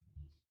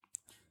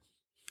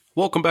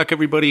Welcome back,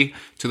 everybody,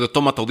 to the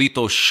Toma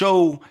Todito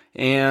show,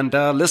 and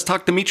let's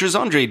talk Demetrius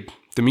Andrade.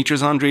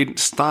 Demetrius Andrade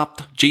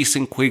stopped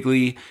Jason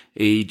Quigley,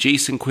 a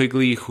Jason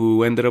Quigley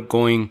who ended up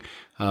going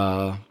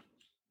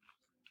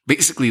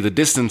basically the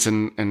distance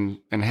and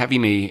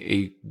having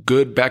a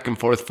good back and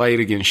forth fight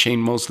against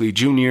Shane Mosley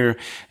Jr.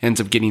 Ends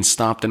up getting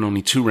stopped in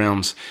only 2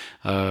 rounds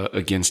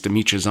against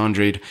Demetrius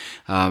Andrade.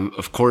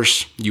 Of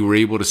course, you were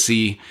able to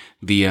see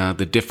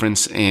the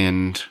difference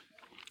in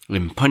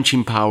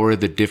punching power,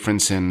 the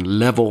difference in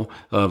level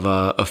of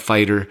a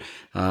fighter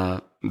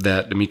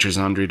that Demetrius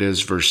Andrade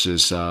is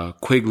versus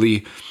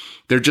Quigley.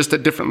 They're just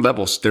at different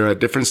levels. They're at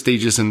different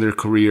stages in their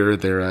career.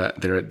 They're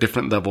at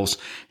different levels,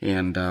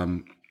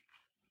 and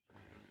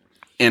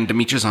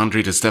Demetrius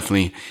Andrade is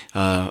definitely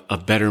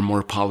a better,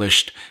 more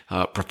polished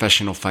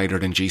professional fighter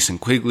than Jason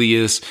Quigley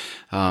is.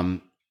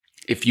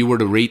 If you were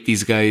to rate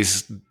these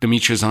guys,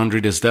 Demetrius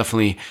Andrade is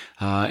definitely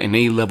an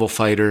A-level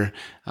fighter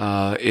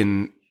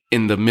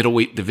in the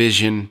middleweight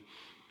division,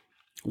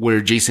 where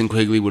Jason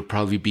Quigley would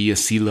probably be a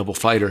C-level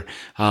fighter.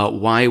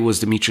 Why was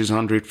Demetrius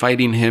Andrade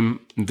fighting him?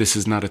 This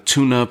is not a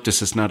tune-up.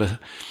 This is not a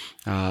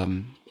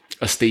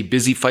stay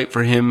busy fight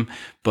for him.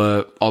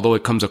 But although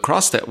it comes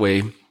across that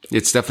way,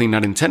 it's definitely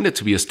not intended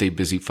to be a stay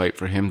busy fight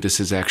for him. This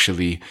is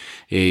actually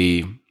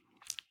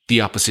the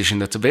opposition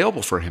that's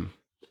available for him.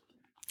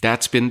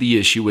 That's been the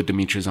issue with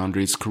Demetrius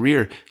Andrade's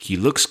career. He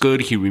looks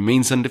good. He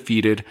remains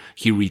undefeated.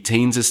 He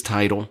retains his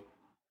title.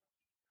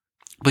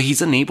 But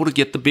he's unable to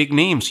get the big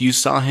names. You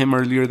saw him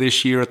earlier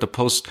this year at the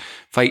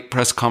post-fight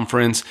press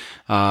conference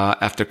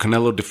after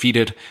Canelo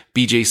defeated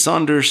BJ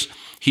Saunders.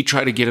 He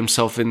tried to get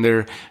himself in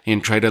there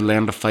and try to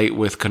land a fight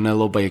with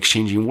Canelo by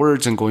exchanging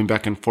words and going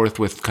back and forth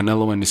with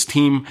Canelo and his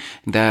team.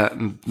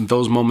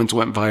 Those moments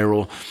went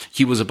viral.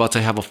 He was about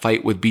to have a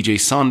fight with BJ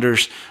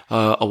Saunders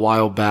a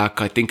while back.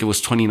 I think it was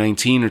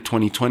 2019 or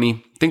 2020.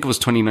 I think it was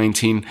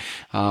 2019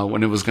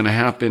 when it was going to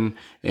happen.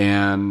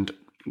 And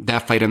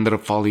that fight ended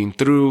up falling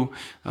through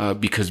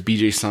because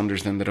BJ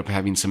Saunders ended up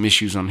having some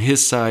issues on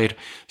his side.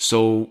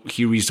 So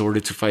he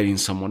resorted to fighting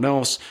someone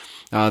else.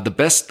 The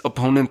best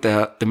opponent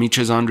that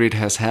Demetrius Andrade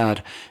has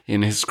had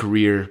in his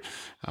career,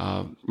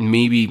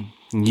 maybe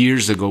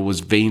years ago, was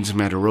Vanes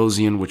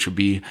Martirosyan, which would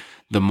be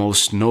the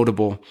most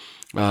notable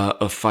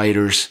of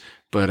fighters.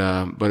 But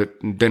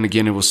then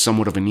again, it was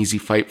somewhat of an easy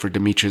fight for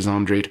Demetrius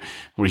Andrade,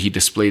 where he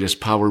displayed his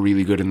power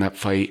really good in that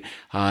fight.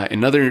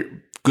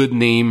 Another good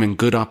name and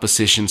good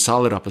opposition,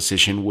 solid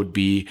opposition, would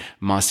be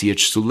Maciej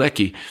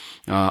Sulecki.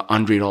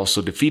 Andrade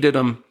also defeated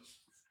him.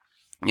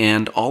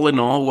 And all in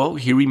all, well,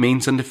 he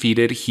remains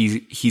undefeated.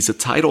 He's a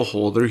title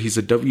holder. He's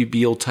a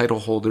WBO title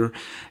holder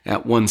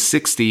at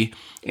 160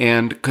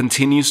 and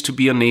continues to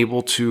be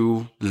unable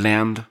to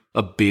land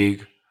a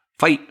big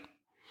fight.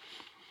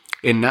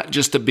 And not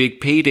just a big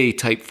payday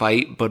type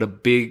fight, but a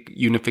big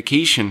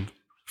unification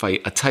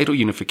fight, a title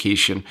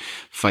unification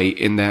fight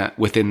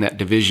within that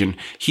division.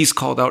 He's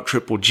called out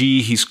Triple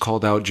G. He's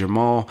called out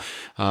Jermall.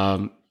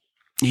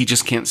 He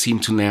just can't seem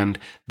to land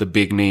the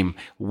big name.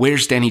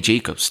 Where's Danny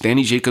Jacobs?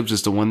 Danny Jacobs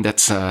is the one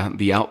that's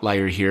the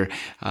outlier here.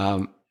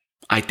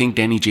 I think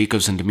Danny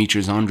Jacobs and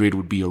Demetrius Andrade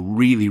would be a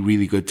really,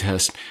 really good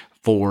test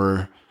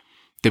for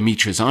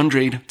Demetrius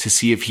Andrade to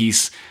see if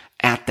he's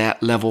at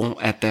that level,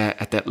 at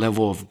that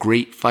level of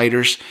great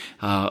fighters.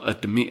 A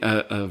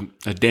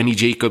Danny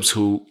Jacobs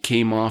who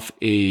came off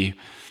a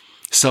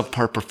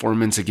subpar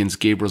performance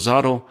against Gabe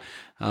Rosado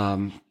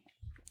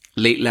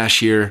late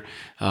last year,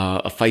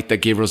 a fight that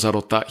Gabe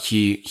Rosado thought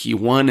he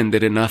won and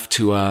did enough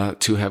to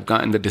have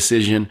gotten the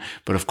decision.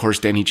 But of course,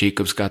 Danny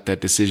Jacobs got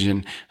that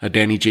decision.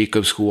 Danny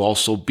Jacobs, who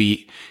also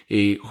beat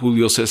a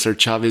Julio Cesar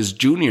Chavez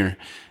Jr.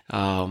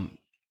 A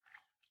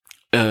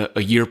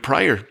year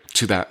prior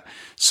to that.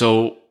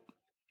 So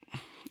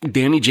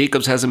Danny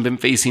Jacobs hasn't been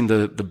facing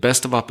the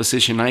best of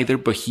opposition either,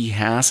 but he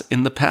has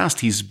in the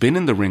past. He's been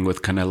in the ring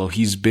with Canelo.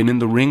 He's been in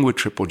the ring with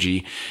Triple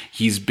G.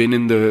 He's been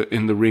in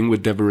the ring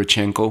with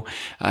Deverchenko.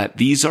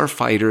 These are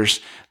fighters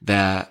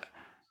that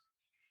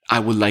I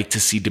would like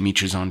to see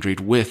Demetrius Andrade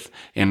with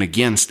and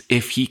against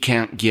if he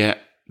can't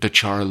get the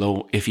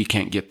Charlo, if he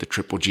can't get the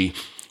Triple G.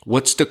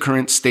 What's the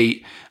current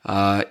state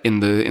in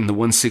the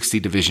 160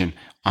 division?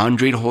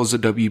 Andrade holds the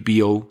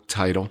WBO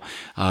title.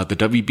 The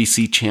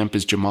WBC champ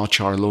is Jermall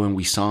Charlo, and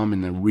we saw him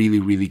in a really,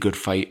 really good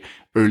fight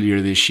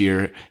earlier this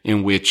year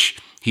in which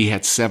he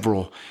had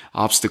several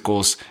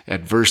obstacles,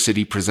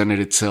 adversity presented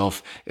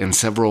itself, and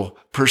several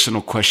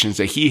personal questions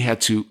that he had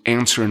to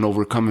answer and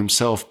overcome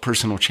himself,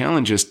 personal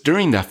challenges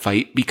during that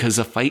fight, because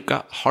the fight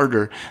got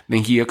harder than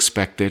he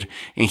expected,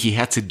 and he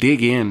had to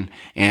dig in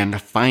and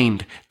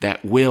find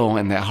that will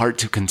and that heart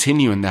to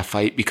continue in that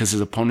fight because his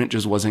opponent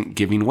just wasn't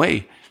giving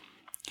way.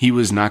 He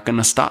was not going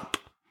to stop.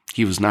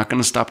 He was not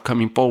going to stop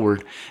coming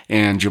forward,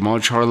 and Jermall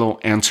Charlo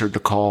answered the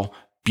call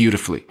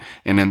beautifully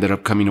and ended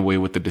up coming away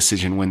with the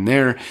decision win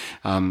there.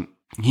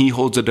 He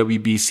holds a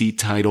WBC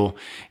title,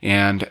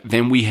 and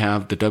then we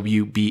have the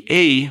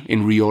WBA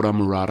in Ryota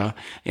Murata,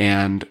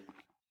 and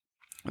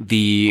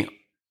the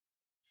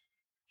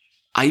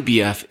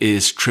IBF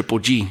is Triple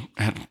G.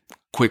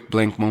 quick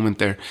blank moment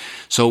there.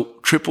 So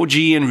Triple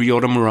G and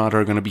Ryota Murata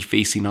are going to be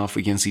facing off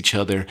against each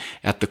other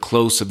at the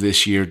close of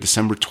this year.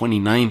 December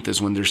 29th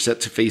is when they're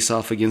set to face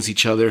off against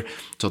each other.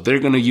 So they're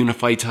going to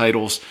unify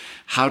titles.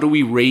 How do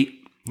we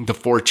rate the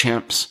 4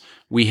 champs?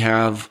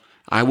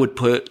 I would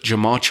put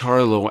Jermall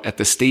Charlo at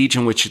the stage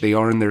in which they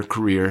are in their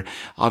career.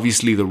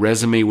 Obviously, the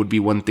resume would be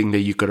one thing that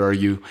you could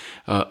argue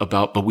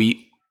about, but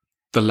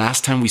the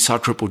last time we saw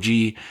Triple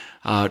G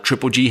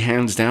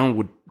hands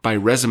down by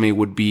resume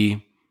would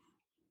be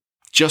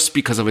just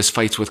because of his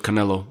fights with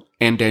Canelo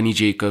and Danny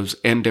Jacobs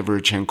and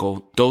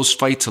Derevyanchenko. Those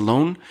fights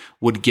alone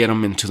would get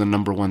him into the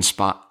number 1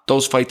 spot.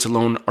 Those fights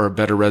alone are a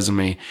better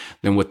resume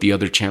than what the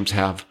other champs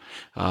have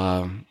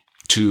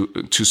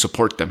to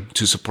support them,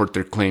 to support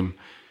their claim.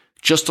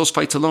 Just those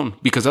fights alone.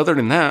 Because other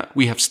than that,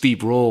 we have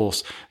Steve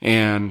Rolls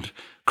and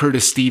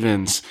Curtis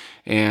Stevens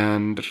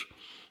and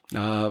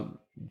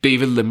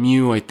David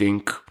Lemieux, I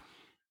think.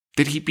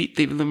 Did he beat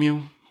David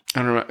Lemieux?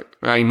 I don't know.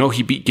 I know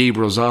he beat Gabe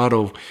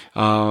Rosado,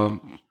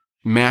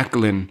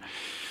 Macklin.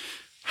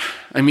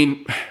 I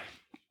mean,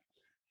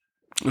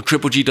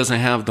 Triple G doesn't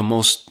have the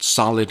most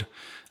solid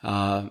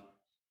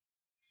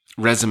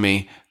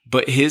resume,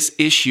 but his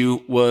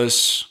issue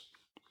was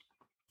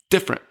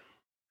different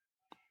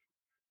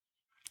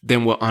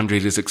than what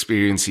Andrade is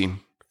experiencing.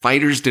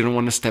 Fighters didn't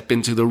want to step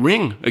into the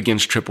ring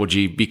against Triple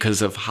G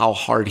because of how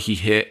hard he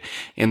hit,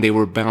 and they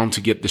were bound to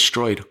get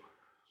destroyed.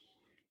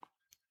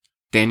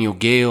 Daniel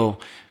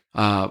Gale,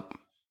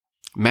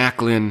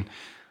 Macklin,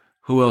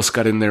 who else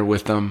got in there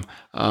with them?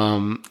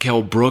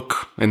 Kell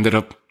Brook ended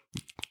up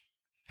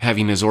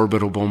having his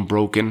orbital bone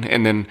broken,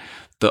 and then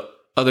the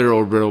other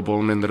orbital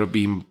bone ended up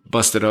being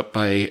busted up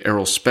by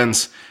Errol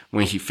Spence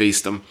when he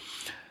faced him.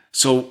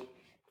 So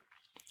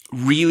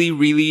really,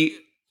 really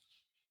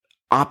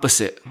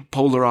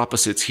polar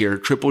opposites here.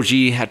 Triple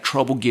G had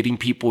trouble getting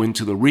people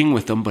into the ring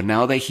with him, but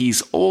now that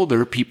he's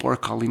older, people are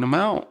calling him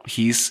out.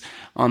 He's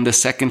on the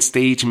second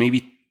stage,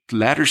 maybe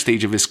latter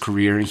stage of his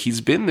career, and he's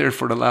been there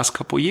for the last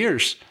couple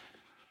years.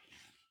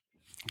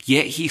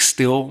 Yet he's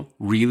still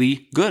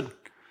really good.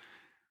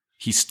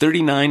 He's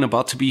 39,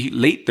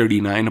 late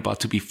 39, about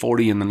to be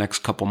 40 in the next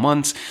couple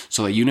months.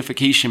 So a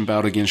unification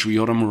bout against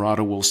Ryota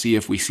Murata, we'll see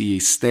if we see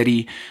a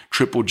steady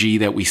Triple G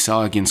that we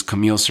saw against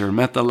Kamil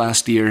Szeremeta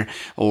last year,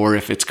 or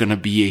if it's going to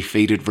be a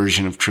faded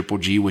version of Triple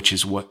G, which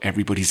is what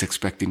everybody's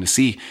expecting to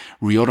see.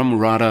 Ryota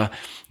Murata,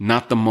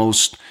 not the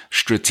most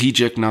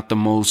strategic, not the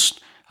most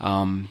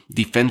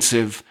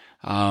defensive,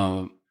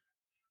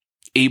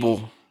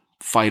 able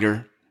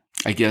fighter,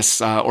 I guess,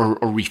 or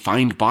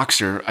refined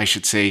boxer, I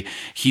should say.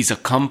 He's a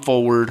come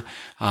forward,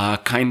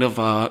 kind of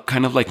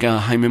like a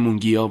Jaime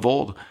Munguia of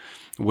old,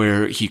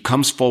 where he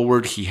comes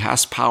forward, he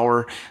has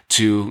power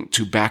to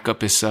back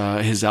up his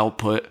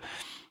output,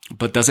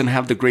 but doesn't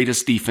have the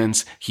greatest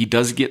defense. He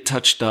does get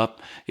touched up.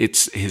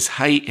 It's his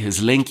height,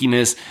 his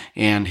lankiness,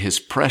 and his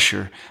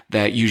pressure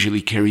that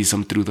usually carries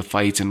him through the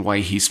fights, and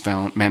why he's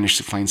managed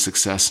to find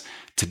success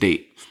to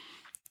date.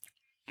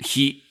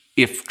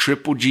 If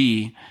Triple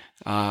G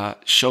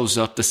shows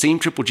up, the same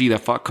Triple G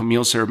that fought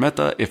Kamil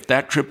Szeremeta, if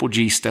that Triple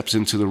G steps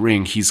into the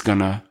ring, he's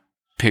gonna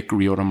pick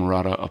Ryota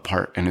Murata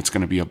apart, and it's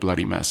gonna be a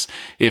bloody mess.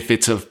 If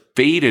it's a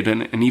faded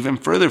and even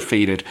further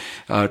faded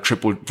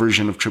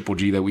version of Triple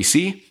G that we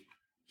see,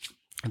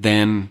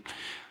 then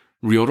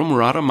Ryota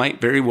Murata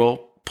might very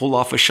well pull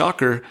off a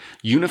shocker,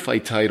 unify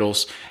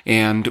titles,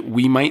 and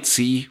we might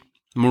see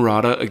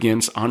Murata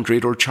against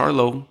Andrade or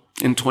Charlo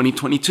in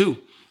 2022.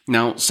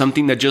 Now,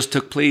 something that just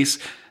took place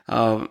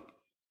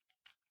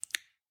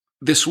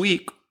this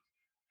week,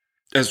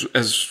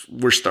 as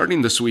we're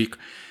starting this week,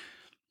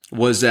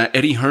 was that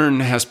Eddie Hearn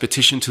has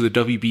petitioned to the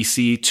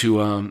WBC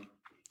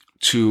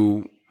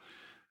to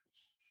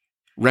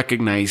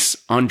recognize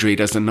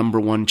Andrade as the number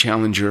 1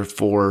 challenger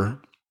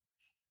for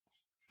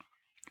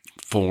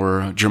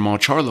Jermall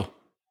Charlo,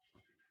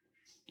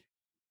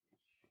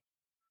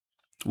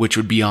 which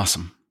would be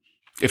awesome.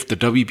 If the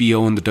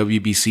WBO and the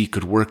WBC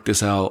could work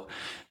this out,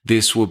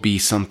 this will be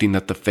something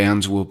that the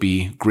fans will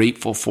be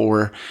grateful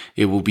for.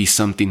 It will be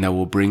something that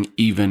will bring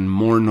even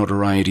more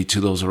notoriety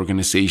to those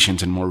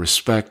organizations and more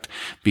respect,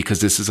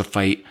 because this is a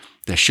fight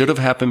that should have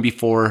happened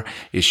before.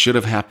 It should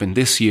have happened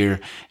this year,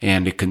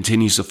 and it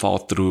continues to fall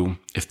through.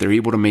 If they're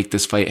able to make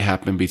this fight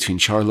happen between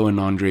Charlo and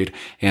Andrade,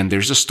 and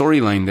there's a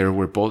storyline there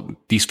where both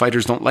these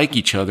fighters don't like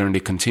each other and they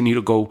continue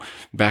to go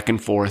back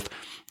and forth.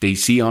 They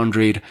see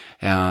Andrade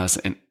as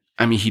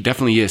he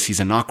definitely is. He's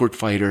an awkward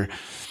fighter.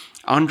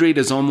 Andrade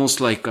is almost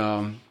like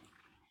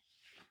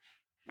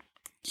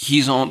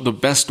he's on the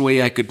best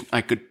way I could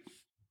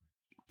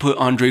put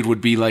Andrade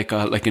would be like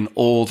an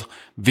old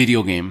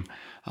video game.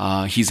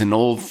 He's an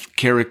old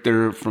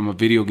character from a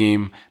video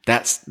game.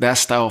 That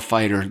style of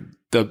fighter,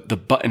 the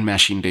button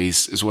mashing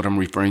days is what I'm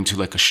referring to,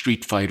 like a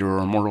Street Fighter or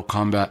a Mortal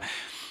Kombat.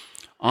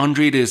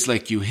 Andrade is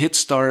like you hit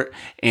start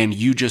and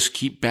you just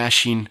keep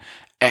bashing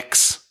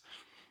X.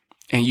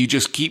 And you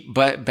just keep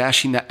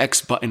bashing that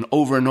X button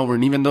over and over.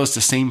 And even though it's the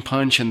same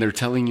punch and they're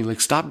telling you, like,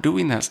 stop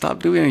doing that,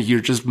 you're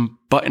just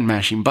button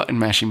mashing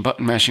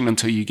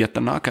until you get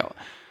the knockout.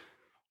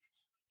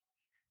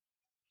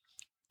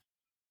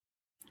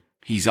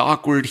 He's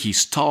awkward.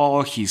 He's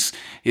tall.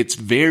 It's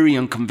very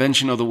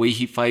unconventional the way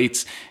he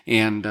fights.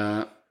 And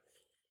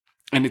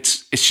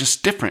it's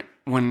just different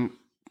when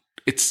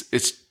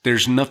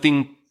there's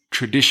nothing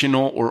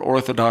traditional or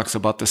orthodox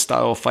about the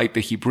style of fight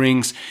that he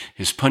brings.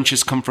 His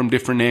punches come from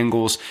different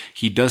angles.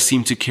 He does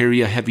seem to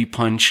carry a heavy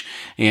punch,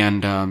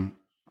 and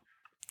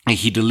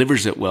he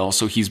delivers it well.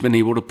 So he's been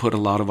able to put a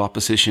lot of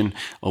opposition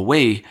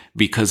away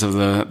because of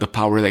the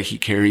power that he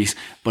carries.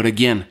 But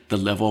again, the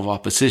level of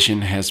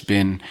opposition has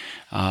been,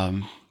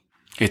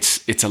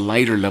 it's a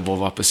lighter level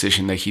of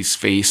opposition that he's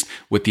faced,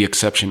 with the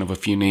exception of a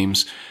few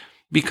names,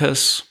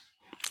 because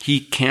he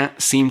can't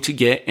seem to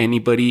get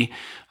anybody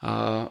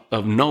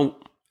of note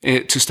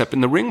to step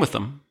in the ring with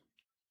him.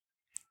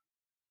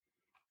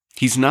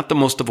 He's not the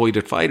most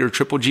avoided fighter.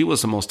 Triple G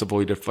was the most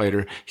avoided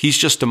fighter. He's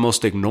just the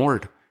most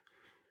ignored.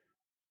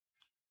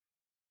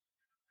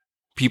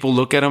 People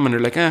look at him and they're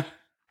like,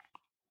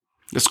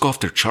 let's go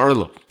after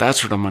Charlo.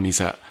 That's where the money's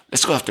at.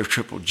 Let's go after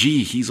Triple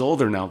G. He's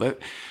older now.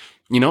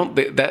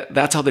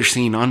 That's how they're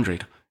seeing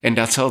Andrade. And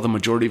that's how the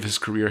majority of his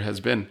career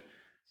has been.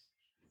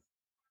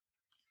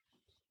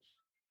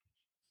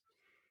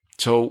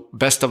 So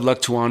best of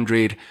luck to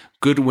Andrade.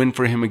 Good win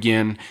for him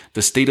again.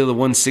 The state of the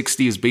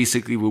 160 is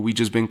basically what we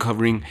just been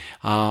covering.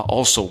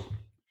 Also,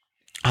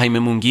 Jaime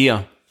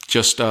Munguia,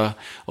 just a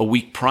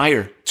week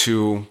prior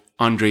to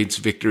Andrade's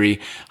victory,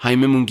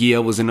 Jaime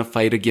Munguia was in a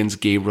fight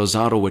against Gabe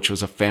Rosado, which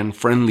was a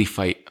fan-friendly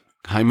fight.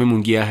 Jaime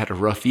Munguia had a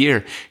rough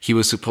year. He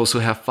was supposed to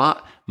have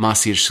fought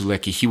Maciej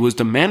Sulecki. He was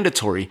the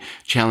mandatory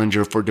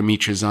challenger for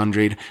Demetrius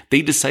Andrade.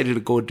 They decided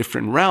to go a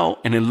different route,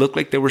 and it looked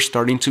like they were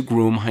starting to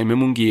groom Jaime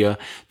Munguia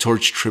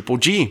towards Triple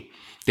G.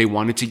 They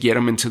wanted to get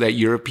him into that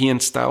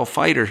European-style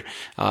fighter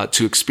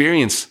to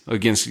experience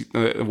against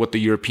what the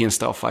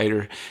European-style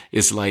fighter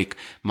is like.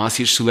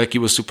 Maciej Sulecki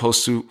was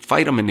supposed to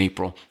fight him in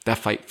April. That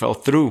fight fell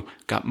through,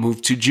 got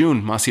moved to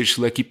June. Maciej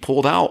Sulecki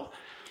pulled out.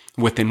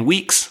 Within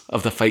weeks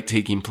of the fight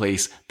taking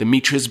place,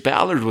 Demetrius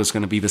Ballard was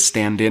going to be the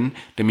stand-in.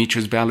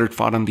 Demetrius Ballard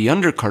fought on the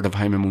undercard of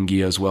Jaime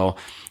Munguia as well.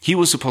 He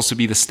was supposed to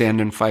be the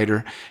stand-in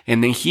fighter,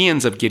 and then he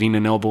ends up getting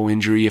an elbow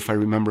injury, if I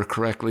remember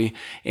correctly,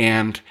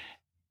 and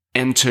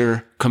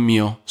enter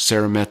Camille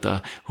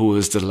Serrameta, who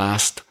was the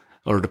last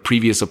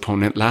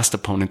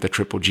opponent that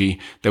Triple G,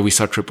 that we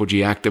saw Triple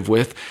G active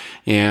with.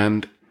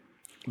 And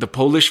the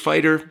Polish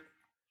fighter,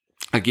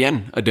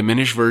 again, a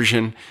diminished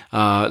version,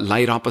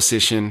 light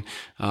opposition,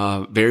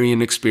 very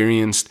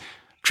inexperienced.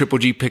 Triple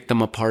G picked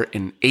them apart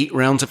in 8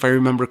 rounds, if I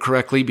remember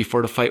correctly,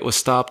 before the fight was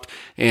stopped.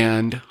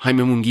 And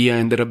Jaime Munguia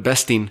ended up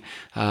besting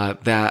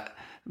that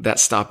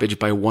stoppage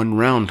by 1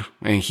 round.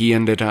 And he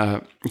ended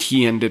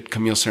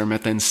Camille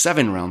Serrameta in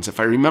 7 rounds. If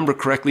I remember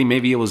correctly,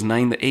 maybe it was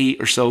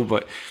 9-8 or so,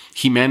 but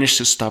he managed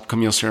to stop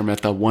Camille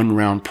Serrameta 1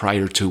 round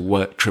prior to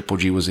what Triple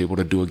G was able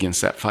to do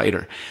against that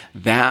fighter.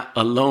 That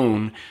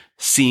alone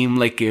seemed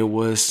like it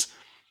was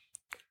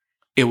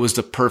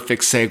the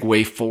perfect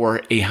segue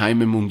for a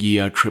Jaime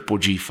Munguia Triple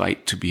G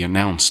fight to be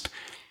announced.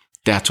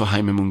 That's what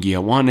Jaime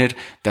Munguia wanted.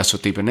 That's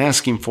what they've been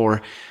asking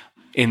for.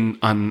 On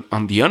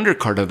the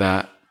undercard of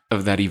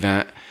that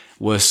event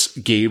was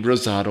Gabe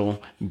Rosado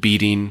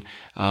beating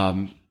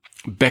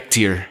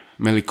Bektir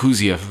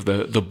Melikuziev,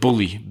 the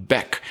bully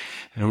Beck.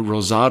 And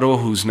Rosado,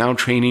 who's now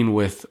training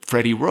with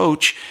Freddie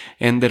Roach,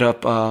 ended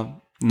up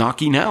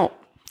knocking out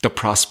the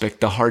prospect,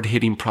 the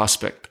hard-hitting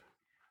prospect.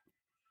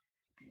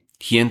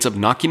 He ends up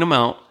knocking him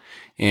out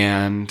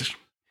and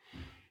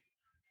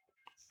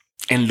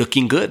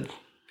looking good,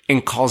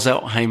 and calls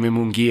out Jaime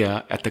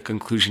Munguia at the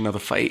conclusion of the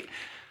fight.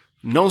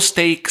 No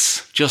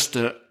stakes, just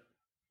a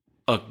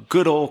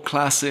good old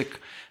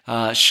classic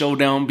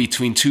showdown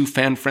between two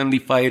fan-friendly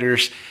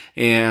fighters,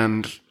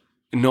 and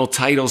no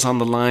titles on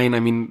the line.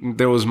 I mean,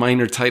 there was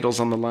minor titles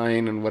on the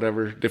line and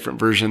whatever, different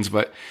versions,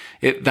 but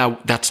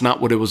that's not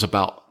what it was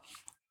about.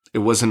 It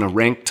wasn't a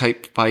rank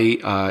type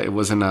fight. It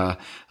wasn't a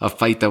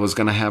fight that was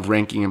going to have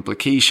ranking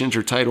implications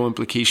or title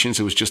implications.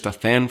 It was just a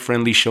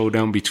fan-friendly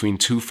showdown between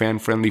two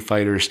fan-friendly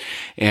fighters.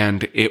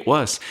 And it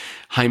was.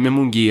 Jaime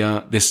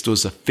Munguia, this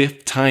was the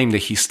 5th time that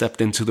he stepped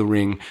into the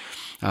ring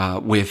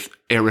with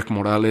Eric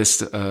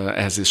Morales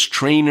as his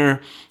trainer,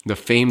 the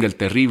famed El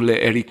Terrible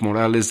Eric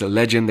Morales, the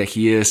legend that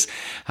he is,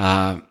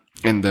 and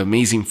the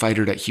amazing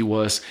fighter that he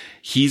was.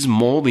 He's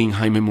molding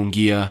Jaime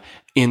Munguia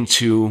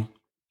into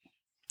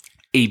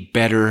a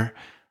better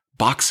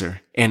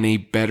boxer and a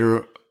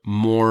better,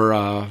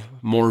 more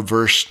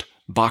versed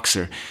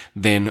boxer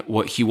than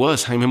what he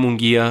was. Jaime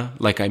Munguia,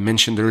 like I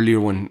mentioned earlier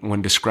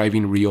when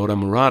describing Ryota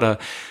Murata,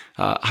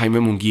 Jaime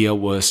Munguia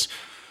was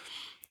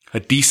a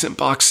decent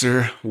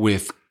boxer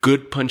with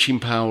good punching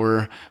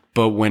power,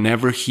 but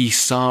whenever he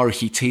saw or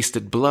he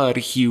tasted blood,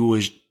 he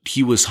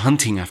was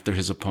hunting after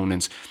his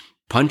opponents.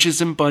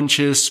 Punches and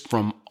bunches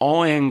from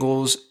all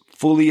angles,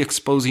 fully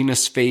exposing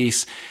his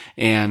face,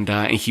 and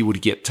he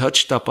would get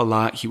touched up a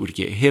lot, he would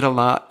get hit a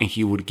lot, and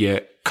he would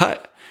get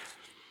cut.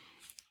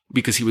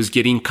 Because he was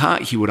getting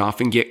caught, he would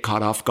often get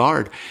caught off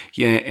guard.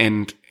 Yeah,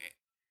 and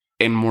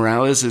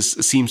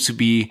Morales seems to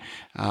be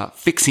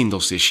fixing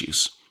those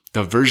issues.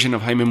 The version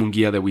of Jaime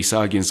Munguia that we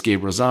saw against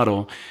Gabe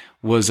Rosado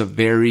was a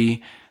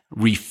very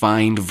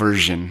refined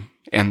version,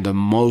 and the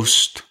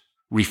most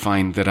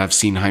refined that I've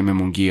seen Jaime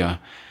Munguia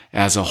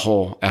as a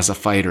whole, as a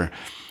fighter.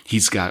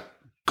 He's got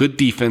good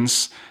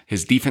defense.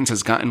 His defense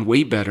has gotten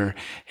way better.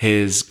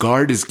 His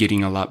guard is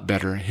getting a lot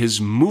better. His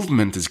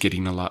movement is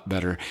getting a lot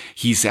better.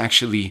 He's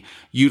actually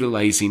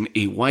utilizing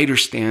a wider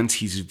stance.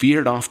 He's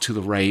veered off to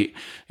the right,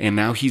 and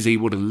now he's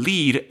able to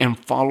lead and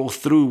follow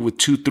through with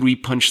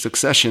 2-3 punch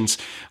successions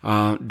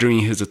during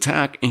his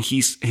attack, and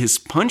his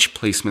punch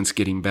placement's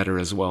getting better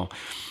as well.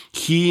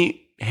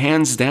 He,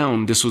 hands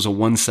down, this was a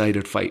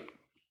one-sided fight.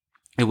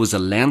 It was a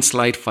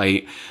landslide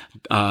fight.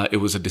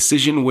 It was a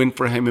decision win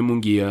for Jaime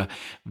Munguia.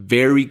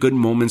 Very good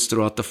moments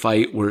throughout the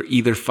fight where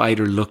either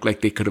fighter looked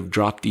like they could have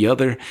dropped the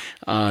other.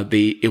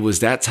 It was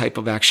that type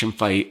of action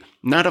fight.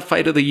 Not a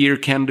fight of the year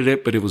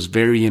candidate, but it was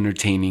very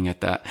entertaining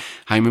at that.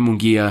 Jaime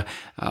Munguia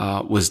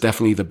was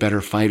definitely the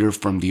better fighter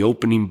from the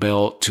opening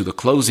bell to the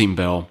closing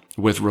bell,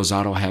 with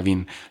Rosado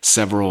having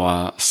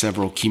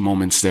several key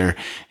moments there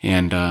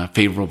and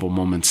favorable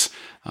moments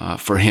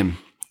for him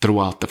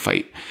throughout the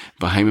fight.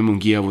 But Jaime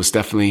Munguia was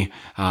definitely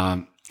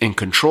in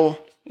control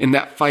in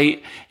that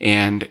fight,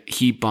 and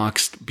he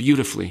boxed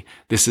beautifully.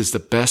 This is the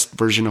best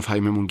version of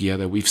Jaime Munguia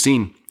that we've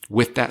seen.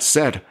 With that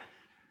said,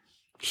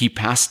 he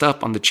passed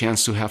up on the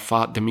chance to have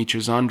fought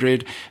Demetrius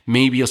Andrade,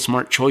 maybe a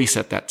smart choice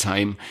at that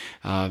time.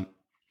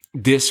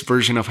 This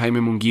version of Jaime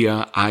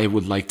Munguia, I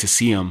would like to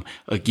see him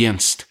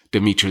against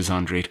Demetrius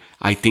Andrade.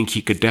 I think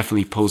he could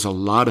definitely pose a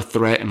lot of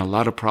threat and a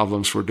lot of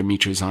problems for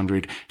Demetrius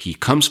Andrade. He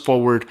comes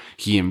forward,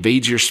 he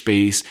invades your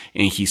space,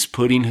 and he's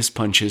putting his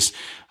punches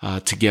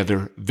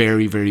together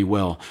very, very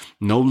well.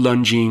 No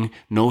lunging,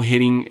 no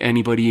hitting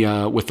anybody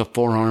with a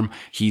forearm.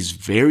 He's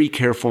very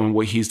careful in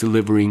what he's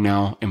delivering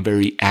now and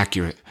very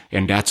accurate.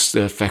 And that's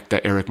the effect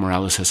that Erik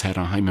Morales has had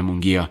on Jaime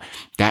Munguia.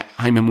 That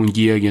Jaime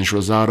Munguia against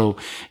Rosado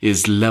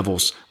is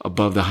levels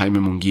above the Jaime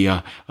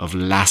Munguia of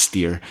last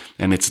year.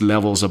 And it's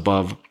levels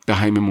above the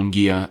Jaime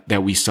Munguia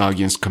that we saw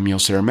against Camille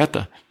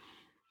Serrameta.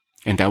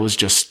 And that was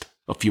just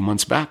a few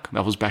months back.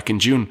 That was back in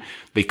June.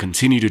 They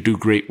continue to do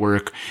great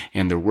work,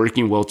 and they're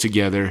working well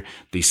together.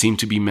 They seem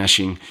to be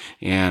meshing,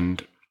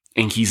 and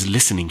he's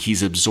listening.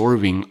 He's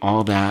absorbing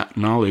all that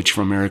knowledge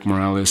from Erik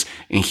Morales,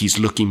 and he's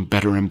looking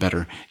better and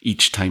better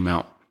each time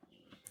out.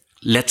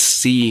 Let's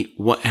see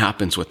what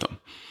happens with him,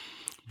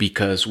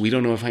 because we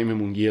don't know if Jaime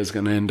Munguia is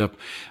going to end up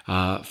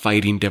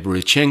fighting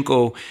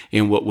Derevyanchenko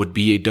in what would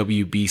be a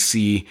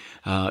WBC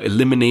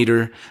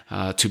eliminator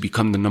to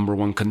become the number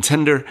one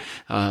contender,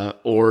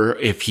 or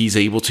if he's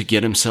able to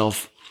get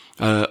himself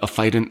a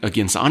fight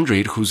against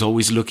Andrade, who's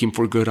always looking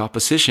for good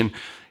opposition.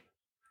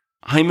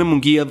 Jaime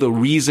Munguia, the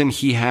reason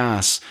he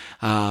has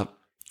the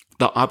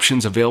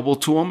options available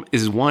to him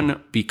is,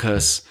 one,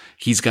 because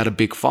he's got a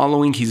big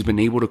following. He's been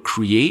able to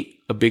create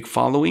a big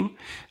following,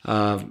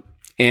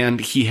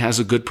 and he has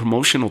a good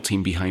promotional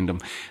team behind him.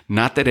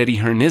 Not that Eddie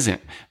Hearn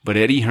isn't, but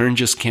Eddie Hearn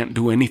just can't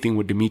do anything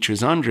with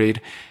Demetrius Andrade,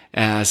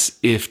 as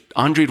if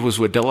Andrade was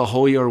with De La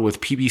Hoya or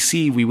with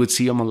PBC, we would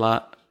see him a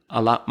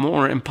lot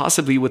more, and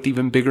possibly with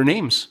even bigger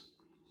names.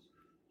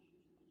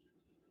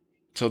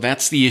 So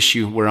that's the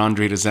issue where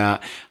Andrade is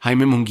at.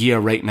 Jaime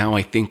Munguia right now,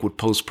 I think, would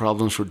pose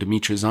problems for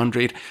Demetrius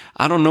Andrade.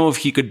 I don't know if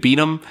he could beat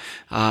him.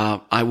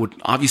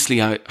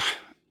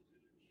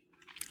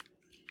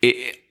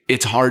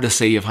 It's hard to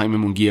say if Jaime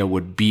Munguia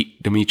would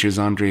beat Demetrius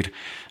Andrade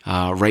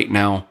right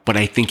now, but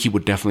I think he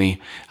would definitely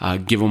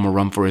give him a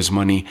run for his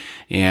money.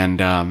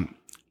 And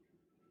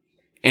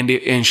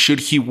should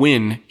he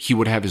win, he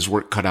would have his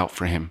work cut out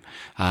for him.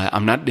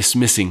 I'm not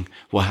dismissing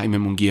what Jaime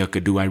Munguia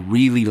could do. I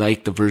really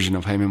like the version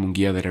of Jaime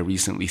Munguia that I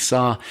recently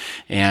saw,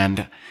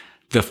 and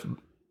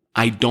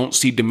I don't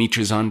see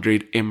Demetrius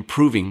Andrade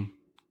improving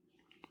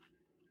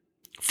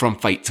from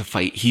fight to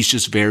fight. He's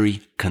just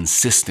very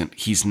consistent.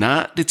 He's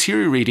not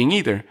deteriorating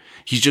either.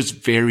 He's just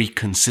very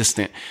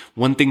consistent.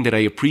 One thing that I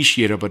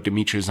appreciate about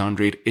Demetrius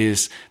Andrade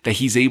is that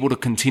he's able to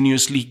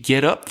continuously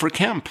get up for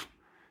camp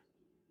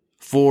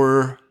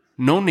for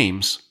no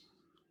names.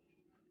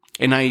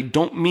 And I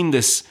don't mean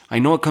this, I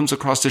know it comes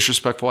across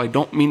disrespectful. I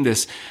don't mean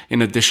this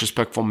in a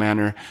disrespectful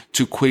manner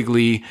to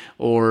Quigley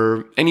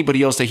or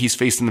anybody else that he's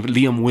facing,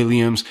 Liam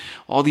Williams,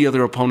 all the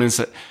other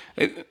opponents.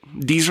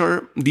 These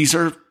are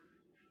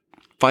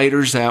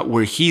fighters that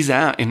where he's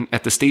at, and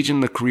at the stage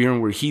in the career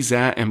and where he's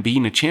at and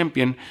being a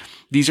champion,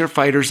 these are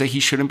fighters that he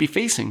shouldn't be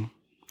facing.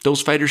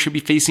 Those fighters should be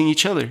facing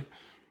each other.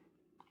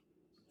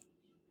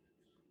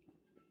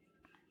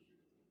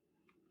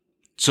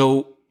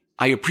 So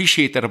I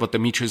appreciate that about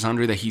Demetrius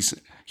Andrade, that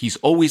he's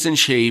always in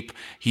shape.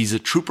 He's a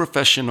true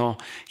professional.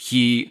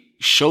 He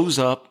shows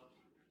up.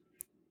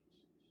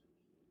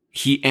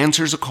 He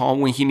answers a call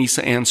when he needs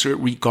to answer it,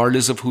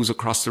 regardless of who's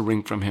across the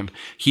ring from him.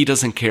 He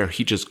doesn't care.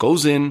 He just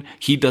goes in,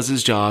 he does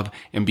his job,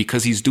 and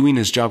because he's doing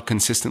his job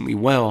consistently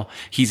well,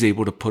 he's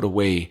able to put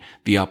away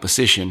the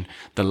opposition,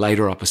 the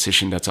lighter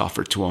opposition that's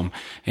offered to him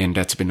and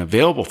that's been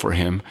available for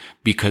him,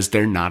 because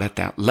they're not at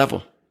that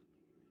level.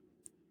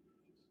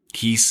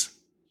 He's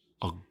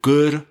a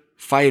good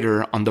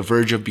fighter on the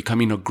verge of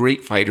becoming a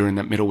great fighter in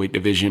that middleweight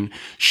division,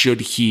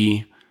 should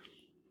he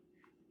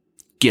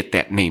get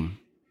that name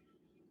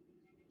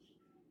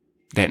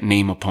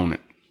opponent.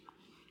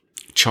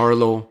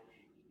 Charlo,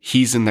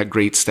 he's in that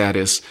great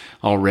status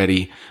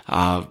already.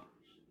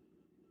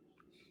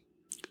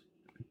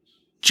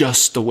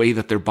 Just the way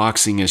that their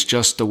boxing is,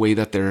 just the way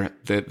that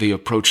they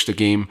approach the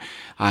game.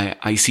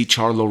 I see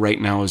Charlo right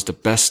now as the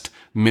best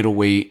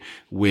middleweight,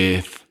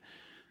 with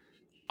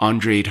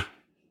Andrade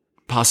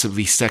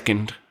possibly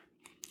second.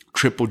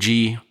 Triple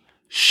G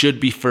should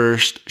be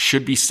first,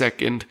 should be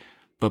second,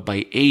 but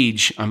by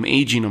age, I'm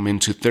aging him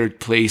into third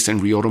place,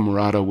 and Ryota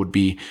Murata would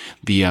be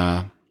the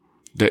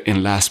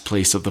in last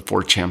place of the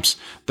 4 champs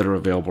that are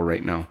available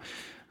right now.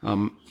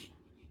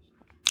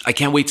 I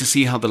can't wait to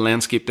see how the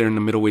landscape there in the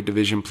middleweight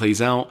division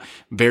plays out.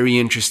 Very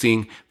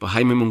interesting. But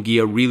Jaime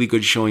Munguia, really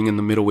good showing in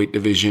the middleweight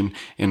division.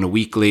 And a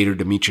week later,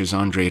 Demetrius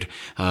Andrade,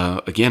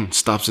 again,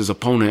 stops his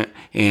opponent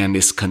and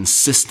is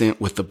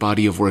consistent with the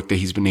body of work that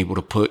he's been able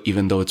to put,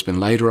 even though it's been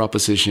lighter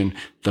opposition.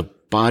 The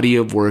body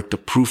of work, the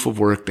proof of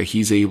work that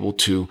he's able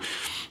to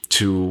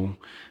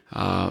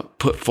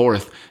put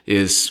forth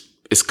is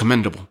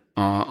commendable.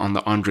 On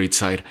the Andrade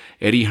side,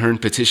 Eddie Hearn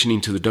petitioning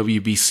to the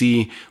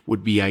WBC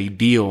would be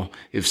ideal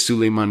if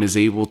Suleiman is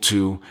able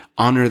to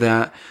honor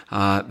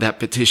that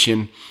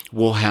petition.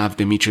 We'll have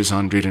Demetrius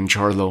Andrade and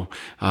Charlo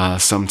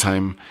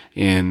sometime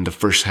in the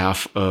first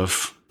half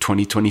of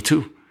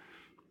 2022,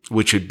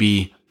 which would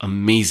be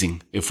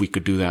amazing if we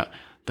could do that.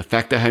 The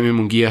fact that Jaime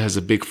Munguia has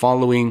a big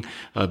following,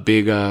 a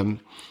big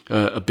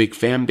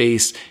fan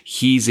base,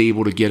 he's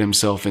able to get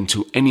himself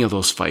into any of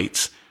those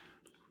fights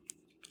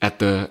at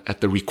the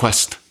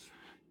request.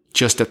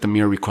 Just at the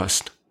mere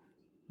request,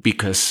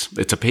 because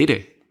it's a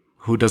payday.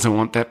 Who doesn't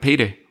want that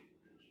payday?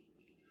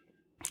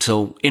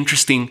 So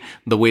interesting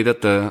the way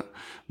that the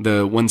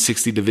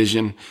 160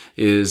 division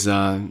is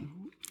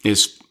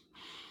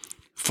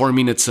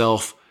forming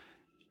itself.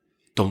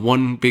 The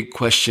one big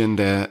question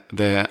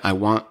that I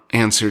want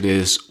answered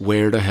is,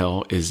 where the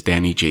hell is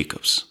Danny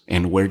Jacobs,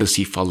 and where does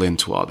he fall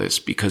into all this?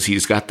 Because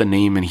he's got the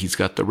name and he's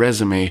got the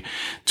resume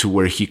to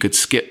where he could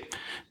skip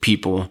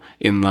people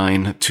in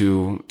line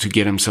to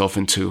get himself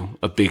into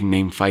a big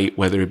name fight,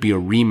 whether it be a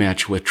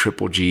rematch with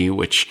Triple G,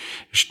 which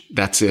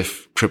that's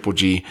if Triple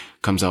G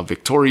comes out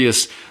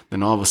victorious.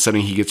 Then all of a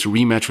sudden he gets a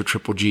rematch with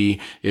Triple G.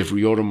 If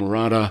Ryota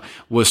Murata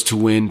was to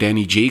win,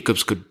 Danny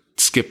Jacobs could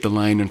skip the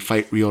line and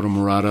fight Ryota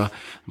Murata.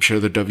 I'm sure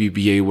the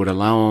WBA would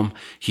allow him.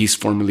 He's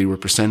formerly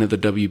represented the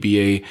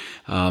WBA.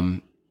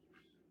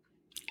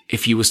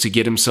 If he was to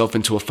get himself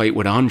into a fight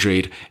with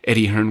Andrade,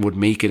 Eddie Hearn would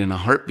make it in a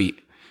heartbeat.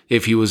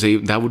 If he was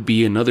that would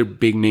be another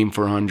big name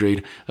for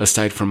Andrade,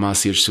 aside from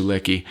Maciej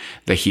Sulecki,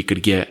 that he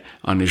could get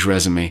on his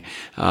resume.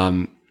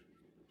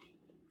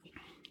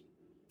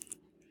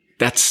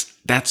 That's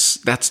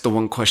the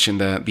one question,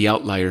 the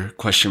outlier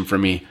question for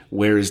me.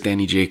 Where is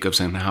Danny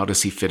Jacobs, and how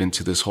does he fit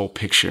into this whole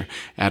picture?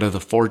 Out of the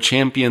 4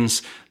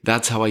 champions,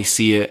 that's how I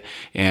see it.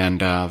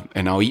 And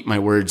I'll eat my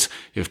words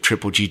if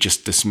Triple G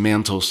just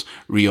dismantles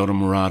Ryota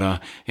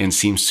Murata and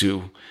seems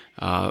to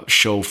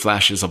show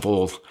flashes of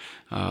old.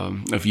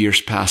 Of years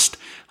past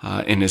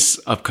in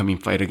his upcoming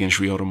fight against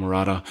Ryota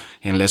Murata.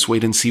 And let's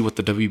wait and see what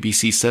the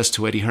WBC says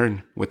to Eddie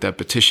Hearn with that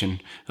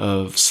petition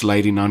of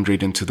sliding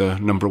Andrade into the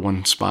number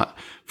 1 spot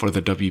for the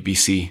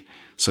WBC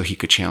so he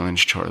could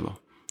challenge Charlo.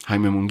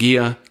 Jaime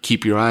Munguia,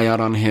 keep your eye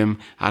out on him.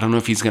 I don't know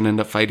if he's going to end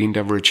up fighting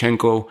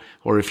Derevyanchenko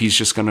or if he's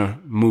just going to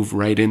move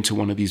right into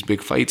one of these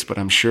big fights, but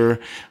I'm sure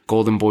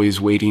Golden Boy is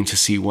waiting to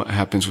see what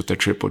happens with the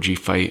Triple G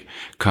fight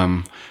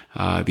come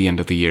the end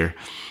of the year.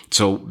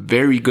 So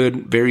very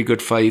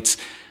good fights.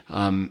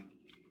 I'm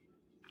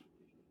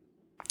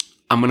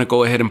going to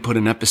go ahead and put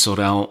an episode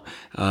out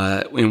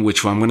in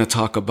which I'm going to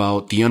talk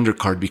about the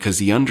undercard, because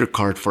the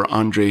undercard for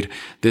Andrade,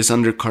 this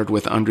undercard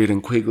with Andrade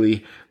and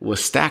Quigley,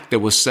 was stacked. There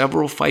was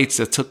several fights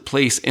that took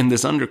place in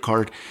this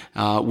undercard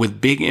with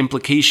big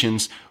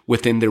implications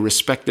within their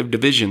respective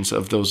divisions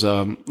of those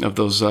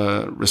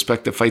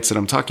respective fights that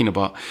I'm talking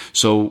about.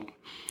 So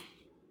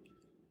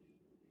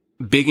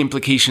big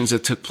implications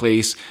that took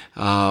place.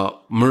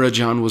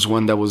 Murajan was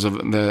one that was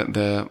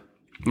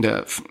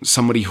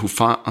somebody who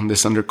fought on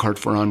this undercard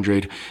for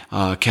Andrade.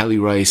 Cali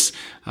Rice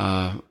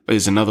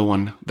is another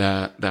one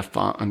that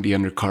fought on the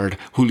undercard.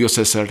 Julio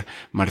Cesar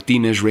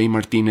Martinez, Ray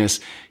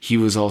Martinez, he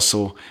was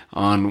also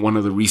on one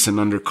of the recent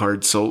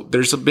undercards. So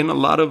there's been a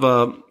lot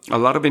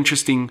of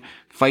interesting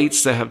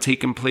fights that have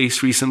taken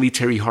place recently.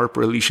 Terry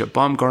Harper, Alicia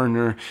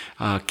Baumgartner,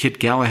 Kid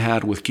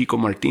Galahad with Kiko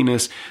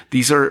Martinez.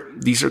 These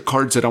are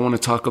cards that I want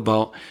to talk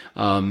about.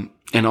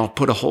 And I'll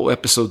put a whole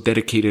episode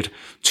dedicated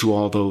to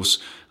all those,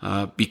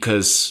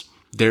 because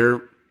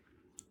they're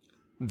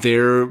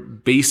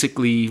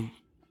basically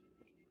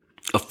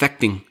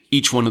affecting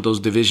each one of those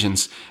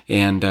divisions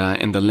and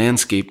the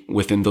landscape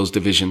within those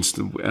divisions,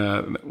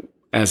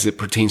 as it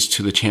pertains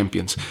to the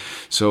champions.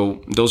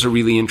 So those are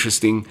really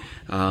interesting.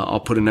 I'll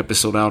put an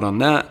episode out on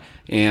that.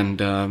 And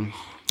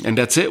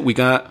that's it. We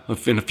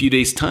got, in a few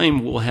days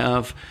time, we'll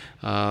have,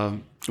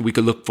 We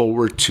could look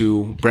forward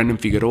to Brandon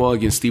Figueroa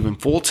against Stephen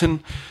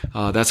Fulton.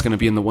 That's going to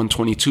be in the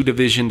 122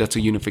 division. That's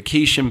a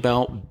unification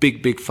bout.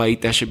 Big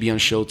fight. That should be on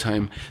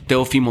Showtime.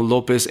 Teofimo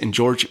Lopez and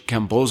George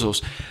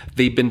Kambosos.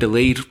 They've been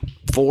delayed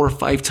 4 or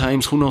 5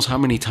 times. Who knows how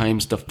many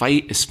times. The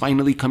fight is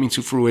finally coming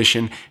to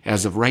fruition.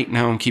 As of right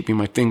now, I'm keeping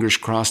my fingers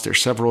crossed.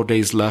 There's several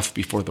days left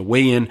before the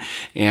weigh-in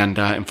and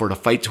for the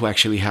fight to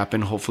actually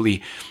happen.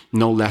 Hopefully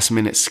no last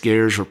minute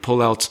scares or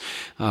pullouts.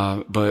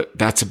 But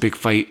that's a big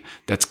fight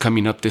that's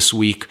coming up this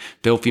week.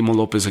 Teofimo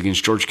Lopez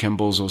against George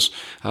Kambosos.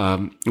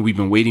 We've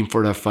been waiting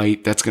for that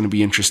fight. That's going to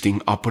be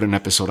interesting. I'll put an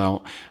episode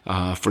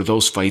out for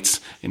those fights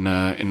in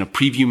a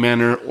preview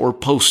manner or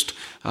post,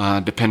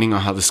 depending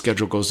on how the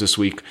schedule goes this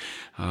week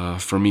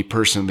for me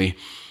personally.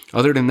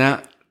 Other than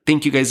that,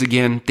 thank you guys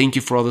again. Thank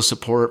you for all the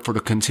support, for the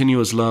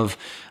continuous love.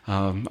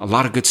 A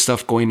lot of good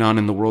stuff going on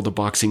in the world of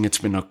boxing. It's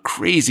been a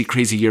crazy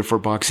year for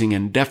boxing,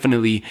 and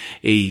definitely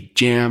a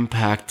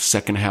jam-packed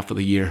second half of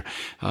the year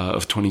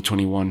of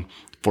 2021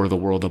 for the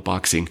world of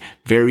boxing.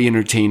 Very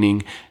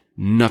entertaining.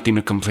 Nothing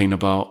to complain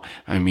about.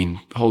 I mean,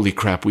 holy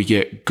crap, we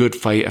get good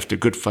fight after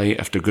good fight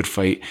after good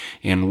fight.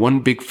 And one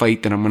big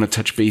fight that I'm going to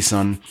touch base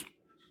on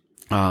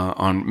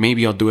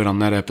maybe I'll do it on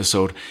that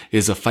episode,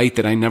 is a fight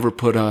that I never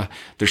put,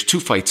 there's 2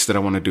 fights that I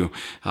want to do.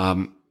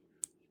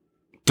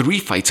 3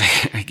 fights,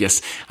 I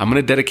guess. I'm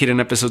going to dedicate an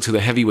episode to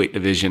the heavyweight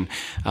division,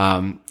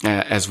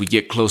 as we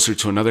get closer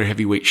to another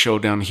heavyweight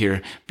showdown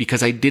here,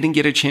 because I didn't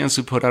get a chance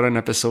to put out an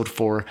episode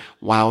for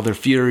Wilder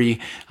Fury,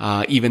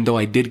 even though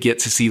I did get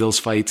to see those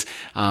fights.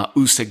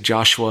 Usyk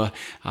Joshua,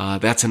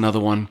 that's another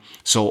one.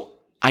 So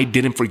I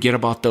didn't forget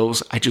about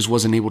those. I just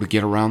wasn't able to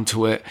get around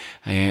to it,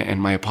 and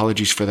my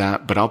apologies for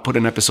that. But I'll put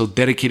an episode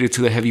dedicated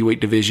to the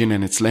heavyweight division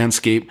and its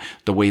landscape,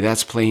 the way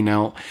that's playing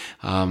out.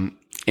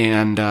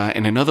 And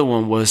another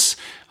one was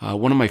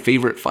one of my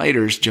favorite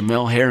fighters,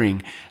 Jamel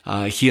Herring.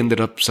 He ended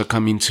up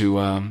succumbing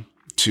to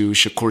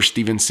Shakur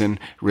Stevenson,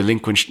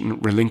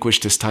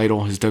 relinquished his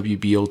title, his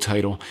WBO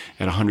title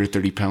at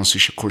 130 pounds to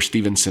Shakur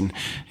Stevenson,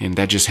 and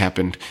that just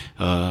happened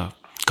a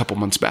couple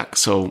months back.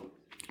 So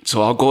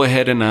I'll go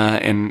ahead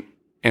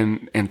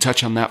and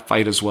touch on that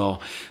fight as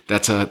well.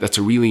 That's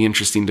a really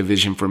interesting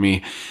division for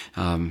me.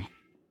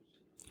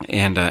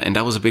 And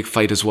that was a big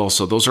fight as well.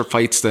 So those are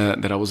fights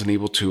that I wasn't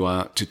able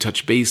to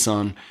touch base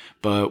on,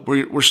 but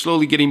we're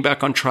slowly getting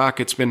back on track.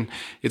 It's been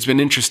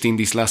interesting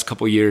these last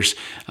couple of years,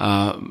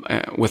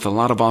 with a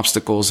lot of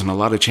obstacles and a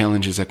lot of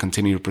challenges that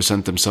continue to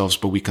present themselves,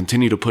 but we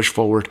continue to push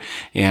forward.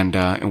 And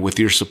with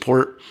your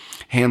support,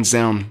 hands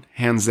down,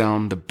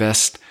 the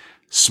best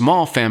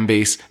small fan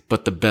base,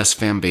 but the best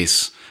fan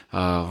base,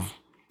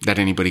 that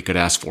anybody could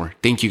ask for.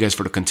 Thank you guys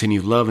for the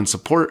continued love and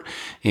support,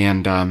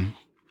 and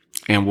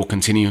we'll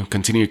continue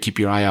to keep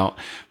your eye out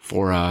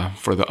for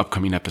the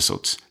upcoming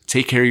episodes.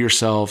 Take care of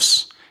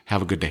yourselves.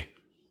 Have a good day.